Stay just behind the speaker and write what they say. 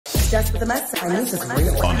Jess With The Mess. I need this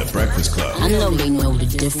real. On The Breakfast Club. I know they know the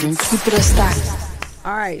difference. Keep it a stock.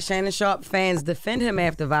 All right, Shannon Sharp fans defend him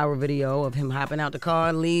after viral video of him hopping out the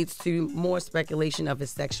car leads to more speculation of his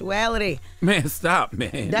sexuality. Man, stop,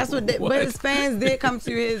 man. That's what, but his fans did come to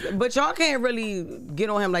his, but y'all can't really get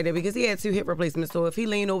on him like that because he had 2 hip replacements. So if he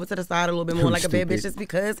leaned over to the side a little bit more like a bad bitch, it's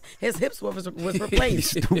because his hips was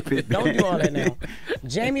replaced. Don't do all that now.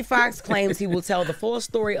 Jamie Foxx claims he will tell the full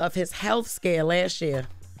story of his health scare last year.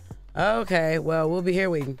 Okay, well, we'll be here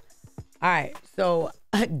waiting. All right, so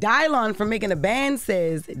Dylon from Making a Band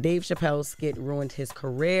says Dave Chappelle's skit ruined his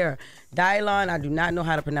career. Dylon, I do not know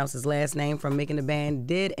how to pronounce his last name, from Making a Band,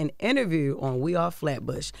 did an interview on We Are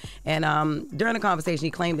Flatbush. And during the conversation,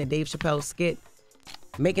 he claimed that Dave Chappelle's skit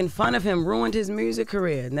making fun of him ruined his music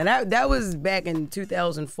career. Now, that was back in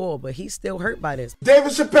 2004, but he's still hurt by this.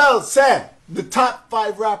 David Chappelle said the top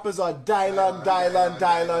 5 rappers are Dylon, Dylon,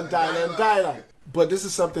 Dylon, Dylon, Dylon. But this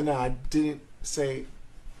is something that I didn't say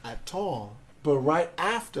at all. But right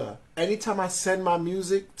after, anytime I send my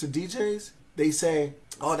music to DJs, they say,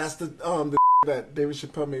 "Oh, that's the that David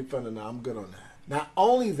Chappelle made fun of." Now I'm good on that. Not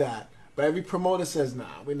only that, but every promoter says, "Nah,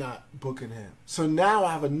 we're not booking him." So now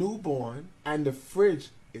I have a newborn, and the fridge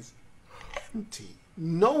is empty.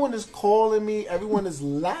 No one is calling me. Everyone is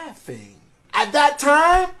laughing. At that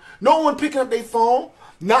time, no one picking up their phone.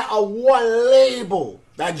 Not a one label.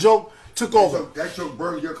 That joke took over. That joke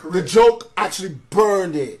burned your career. The joke actually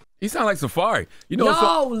burned it. You sound like Safari. You know,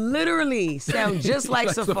 yo, literally sound just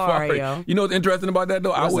like Safari, yo. You know what's interesting about that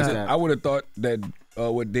though? I that? would have thought that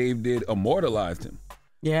what Dave did immortalized him.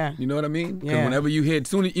 Yeah. You know what I mean? Because Yeah. whenever you hear,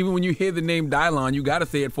 even when you hear the name Dylon, you got to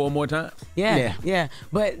say it 4 more times. Yeah.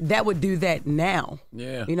 But that would do that now.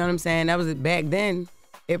 Yeah. You know what I'm saying? That was back then.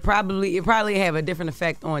 It probably have a different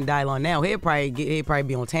effect on Dylon now. He'd probably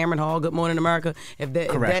be on Tamron Hall, Good Morning America, if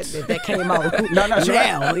that came out no, now.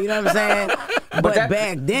 right. You know what I'm saying? But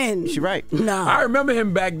back then, she right. Nah. I remember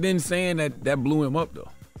him back then saying that blew him up though.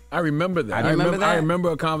 I remember that. I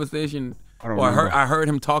remember a conversation. I heard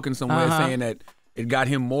him talking somewhere saying that it got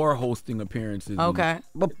him more hosting appearances. Okay,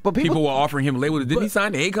 but people were offering him labels. Didn't he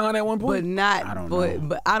sign to Akon at one point? But not. I don't know.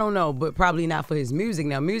 But I don't know. But probably not for his music.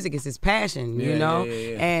 Now, music is his passion. You know.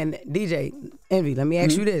 Yeah. And DJ Envy, let me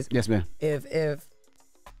ask you this. Yes, ma'am. If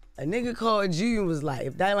a nigga called you and was like,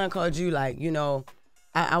 if Dylon called you like, you know,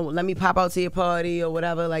 I let me pop out to your party or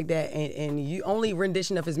whatever like that, and you only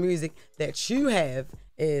rendition of his music that you have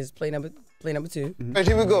is play number 2. And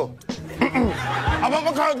here we go. I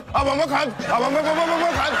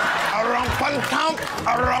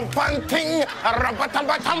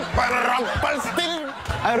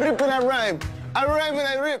rip and I rhyme. I rhyme and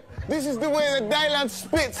I rip. This is the way that Dylon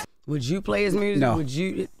spits. Would you play his music? No. Would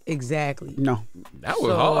you? Exactly. No. That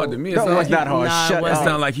was hard to me. No, it's not hard. Nah, Shut That up.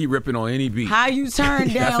 sound like he ripping on any beat. How you turn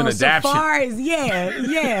That's an down adaptation. Safari's?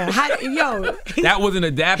 Yeah. That was an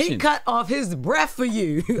adaptation. He cut off his breath for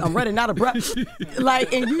you. I'm running out of breath.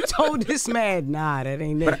 And you told this man, nah, that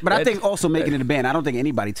ain't it. But I think also Making It a Band, I don't think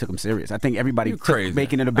anybody took him serious. I think everybody took crazy.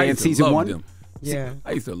 Making It a I Band used to season love 1. them. Yeah.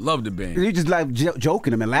 I used to love the band. You just like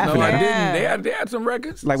joking him and laughing No, I at him. didn't. They had some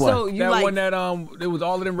records. Like what? So you that like one that it was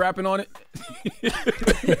all of them rapping on it.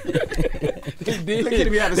 They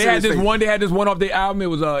had this one. They had this one off their album. It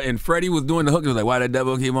was and Freddie was doing the hook. It was like, "Why the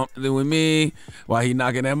devil keep on with me? Why he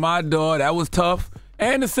knocking at my door?" That was tough.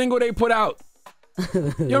 And the single they put out.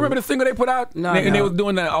 You remember the single they put out? No. And they was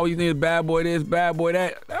doing that. All you need is bad boy this, bad boy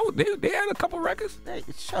that. They had a couple records. Hey,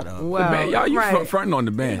 shut up. Well, The band, y'all, you right. fronting on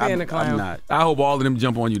the band. Being a clown. I'm not. I hope all of them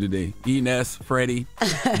jump on you today. Enes, Freddie,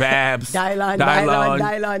 Babs, Dylon,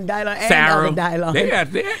 and Sarah. other Dylon. They had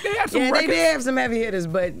some Yeah, records. they did have some heavy hitters,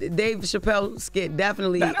 but Dave Chappelle skit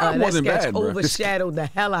definitely That that wasn't sketch bad, bro. overshadowed the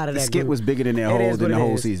hell out of The that skit group. was bigger than It the is what it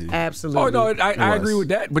whole is. season. Absolutely. Oh no, I was. agree with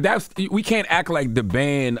that. But we can't act like the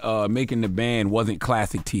band Making the Band wasn't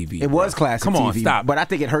classic TV. It was classic Come on, TV, stop. but I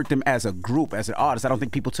think it hurt them as a group, as an artist. I don't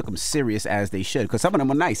think people took them serious as they should, because some of them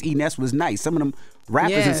were nice. Enes was nice. Some of them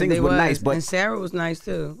rappers and singers they were was. nice, but And Sarah was nice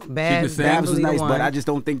too. She Babs could Babs was definitely nice, the but one. I just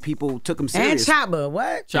don't think people took them And serious. Chopper,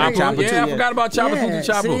 what? Chopper, Chopper yeah, too, I yeah. forgot about Chopper. Yeah,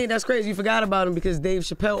 Chopper. see, that's crazy. You forgot about him because Dave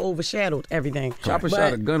Chappelle overshadowed everything. Chopper But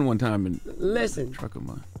shot a gun one time in listen, truck of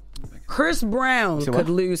mine. Chris Brown So could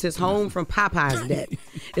what? lose his home from Popeye's debt.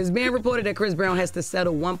 It's being reported that Chris Brown has to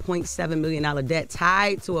settle $1.7 million debt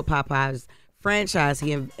tied to a Popeye's franchise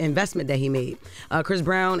investment that he made. Chris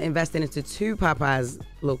Brown invested into 2 Popeyes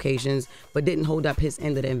locations, but didn't hold up his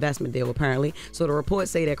end of the investment deal, apparently. So the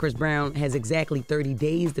reports say that Chris Brown has exactly 30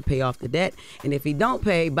 days to pay off the debt, and if he don't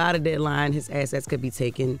pay by the deadline, his assets could be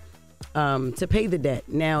taken to pay the debt.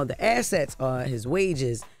 Now, the assets are his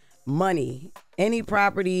wages, money. Any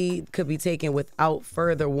property could be taken without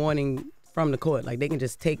further warning from the court. Like, they can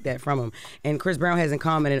just take that from him. And Chris Brown hasn't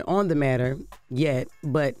commented on the matter yet,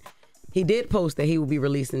 but he did post that he will be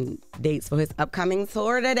releasing dates for his upcoming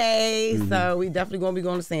tour today. So we definitely going to be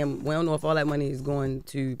going to see him. We don't know if all that money is going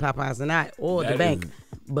to Popeyes or not, or the bank.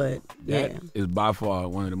 But yeah, that is by far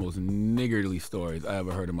one of the most niggardly stories I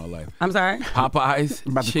ever heard in my life. I'm sorry? Popeyes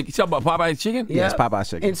chicken. You talking about Popeyes chicken? Yes, Popeyes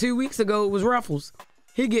chicken. And 2 weeks ago, it was Ruffles.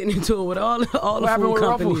 He getting into it with all the food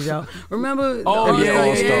companies, y'all. Remember?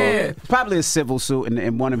 Yeah. Probably a civil suit,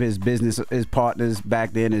 and one of his partners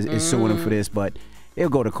back then is suing him for this, but he'll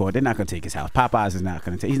go to court. They're not going to take his house. Popeyes is not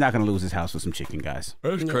going to take. He's not going to lose his house for some chicken, guys.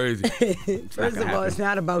 That's crazy. First of all, it's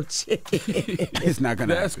not about chicken. It's not going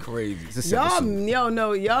to. That's happen. crazy. Y'all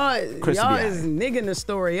is nigging the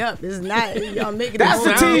story up. It's not. Y'all making That's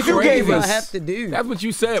the tease you gave us. Have to do. That's what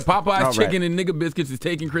you said. Popeyes chicken and nigga biscuits is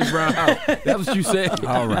taking Chris Brown out. That's what you said.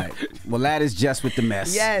 All right. Well, that is Jess with the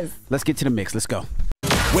Mess. Yes. Let's get to the mix. Let's go.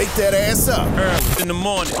 Wake that ass up. In the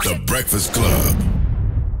morning. The Breakfast Club.